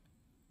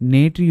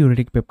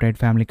Natriuretic peptide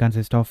family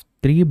consists of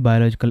three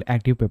biological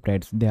active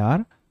peptides. They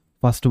are: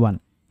 first one,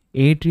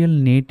 atrial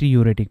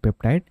natriuretic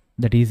peptide,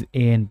 that is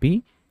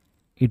ANP.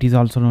 It is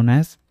also known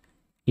as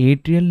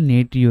atrial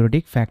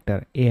natriuretic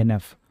factor,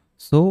 ANF.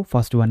 So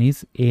first one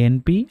is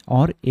ANP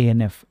or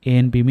ANF.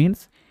 ANP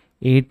means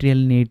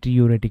atrial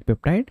natriuretic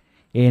peptide.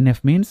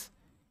 ANF means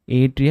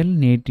atrial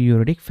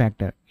natriuretic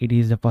factor. It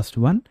is the first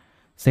one.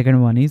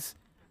 Second one is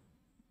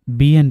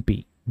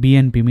BNP.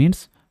 BNP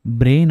means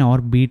brain or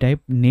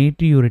B-type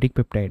natriuretic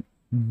peptide.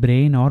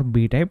 Brain or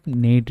B-type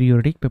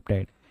natriuretic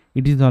peptide.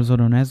 It is also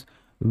known as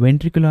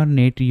ventricular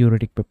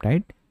natriuretic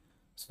peptide.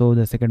 So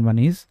the second one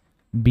is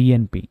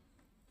BNP.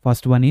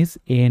 First one is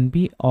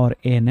ANP or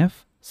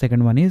ANF.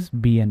 Second one is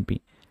BNP.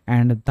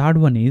 And the third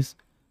one is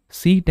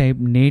C-type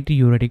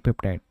natriuretic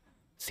peptide.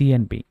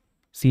 CNP.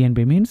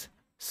 CNP means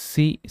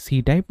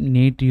C-type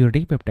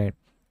natriuretic peptide.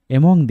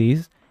 Among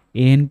these,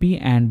 ANP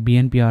and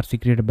BNP are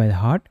secreted by the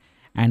heart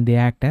and they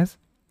act as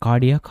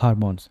cardiac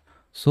hormones.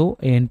 So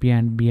ANP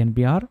and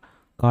BNP are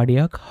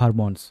cardiac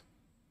hormones.